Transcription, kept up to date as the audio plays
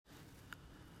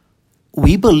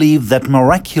We believe that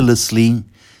miraculously,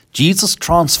 Jesus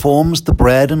transforms the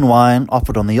bread and wine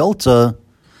offered on the altar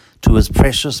to his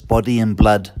precious body and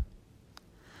blood.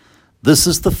 This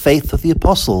is the faith of the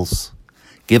apostles,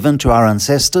 given to our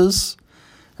ancestors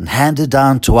and handed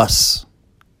down to us.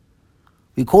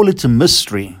 We call it a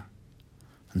mystery,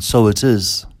 and so it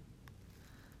is.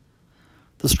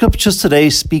 The scriptures today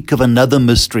speak of another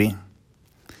mystery,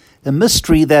 a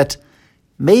mystery that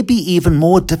may be even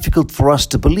more difficult for us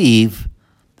to believe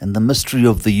than the mystery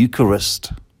of the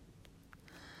Eucharist.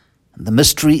 And the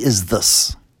mystery is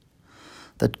this,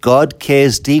 that God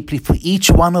cares deeply for each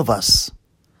one of us,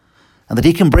 and that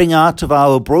he can bring out of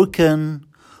our broken,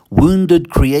 wounded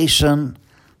creation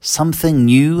something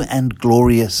new and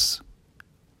glorious.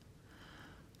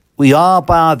 We are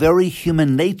by our very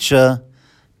human nature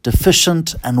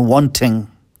deficient and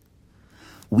wanting.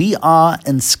 We are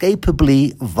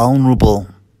inescapably vulnerable.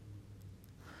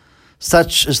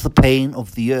 Such is the pain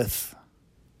of the earth.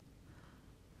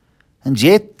 And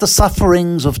yet the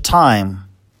sufferings of time,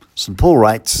 St. Paul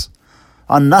writes,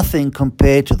 are nothing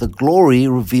compared to the glory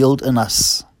revealed in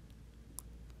us.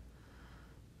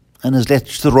 In his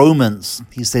letter to the Romans,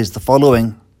 he says the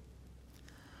following: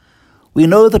 "We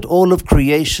know that all of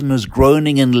creation is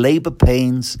groaning in labor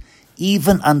pains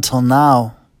even until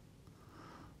now.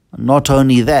 Not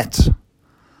only that,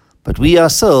 but we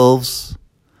ourselves,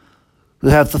 who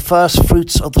have the first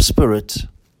fruits of the Spirit,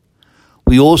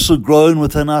 we also groan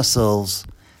within ourselves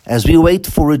as we wait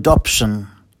for adoption,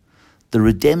 the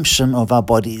redemption of our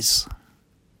bodies."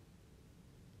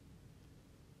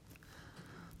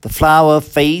 The flower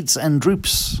fades and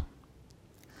droops.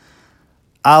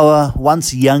 Our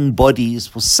once young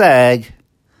bodies will sag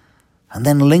and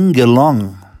then linger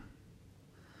long.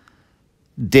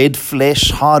 Dead flesh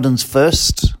hardens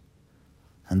first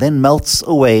and then melts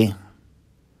away.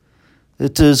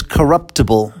 It is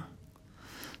corruptible,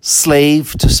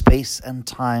 slave to space and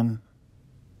time.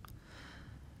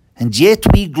 And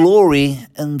yet we glory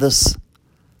in this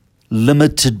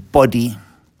limited body,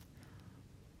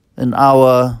 in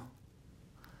our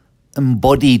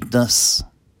embodiedness.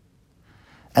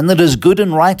 And it is good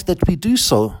and right that we do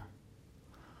so,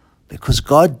 because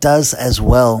God does as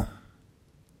well.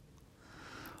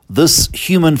 This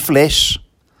human flesh,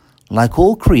 like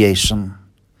all creation,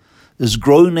 is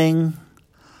groaning,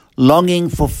 longing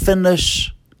for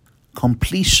finish,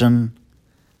 completion,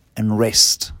 and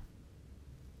rest.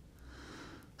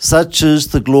 Such is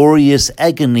the glorious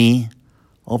agony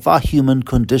of our human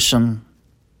condition.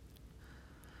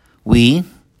 We,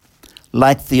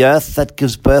 like the earth that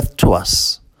gives birth to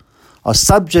us, are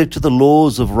subject to the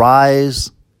laws of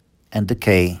rise and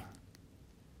decay.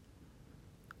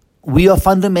 We are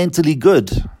fundamentally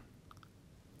good.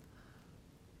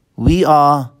 We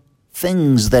are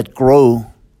things that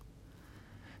grow.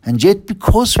 And yet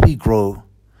because we grow,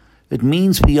 it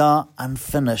means we are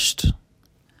unfinished.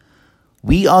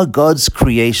 We are God's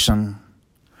creation,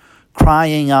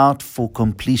 crying out for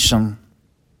completion.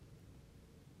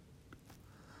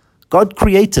 God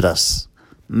created us,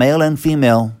 male and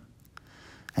female,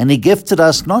 and he gifted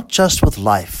us not just with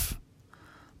life,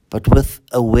 but with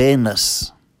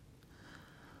awareness.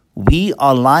 We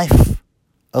are life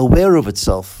aware of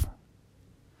itself.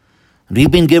 And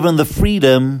we've been given the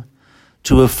freedom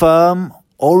to affirm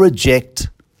or reject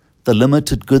the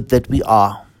limited good that we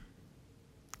are.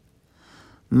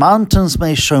 Mountains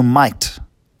may show might,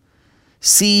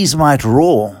 seas might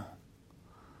roar,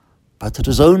 but it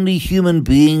is only human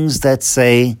beings that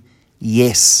say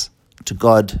yes to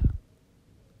God.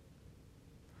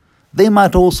 They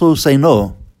might also say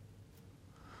no,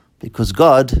 because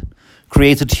God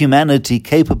created humanity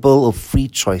capable of free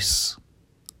choice.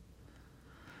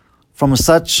 From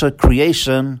such a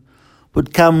creation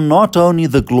would come not only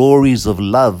the glories of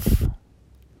love,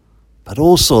 but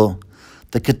also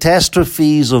the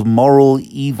catastrophes of moral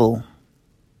evil.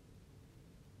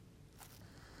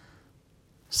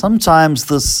 Sometimes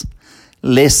this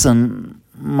lesson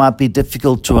might be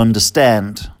difficult to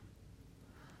understand.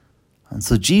 And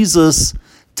so Jesus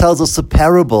tells us a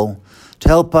parable to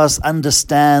help us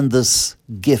understand this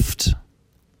gift.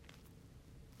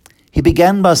 He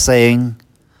began by saying,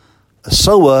 "A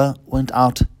sower went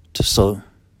out to sow."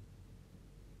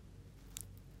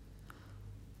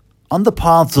 On the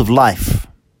paths of life,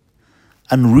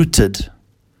 unrooted,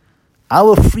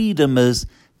 our freedom is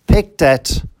pecked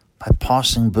at by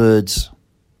passing birds.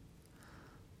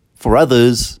 For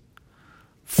others,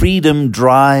 freedom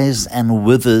dries and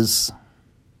withers.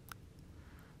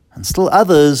 And still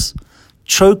others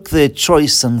choke their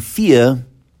choice in fear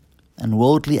and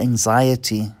worldly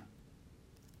anxiety.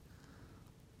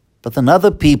 But then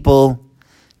other people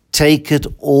take it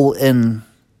all in.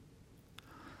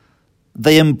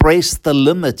 They embrace the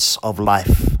limits of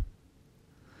life,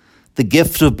 the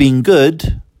gift of being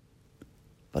good,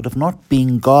 but of not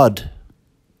being God.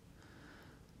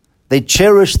 They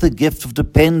cherish the gift of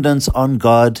dependence on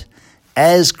God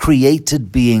as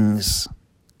created beings.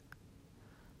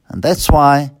 And that's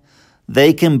why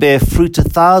they can bear fruit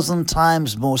 1,000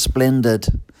 times more splendid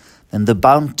than the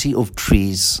bounty of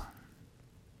trees.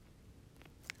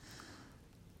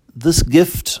 This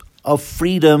gift of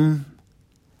freedom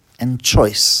and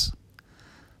choice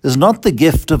is not the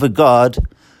gift of a God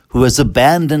who has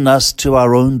abandoned us to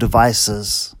our own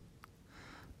devices,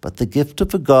 but the gift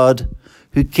of a God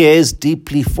who cares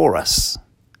deeply for us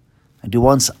and who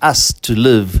wants us to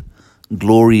live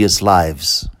glorious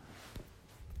lives.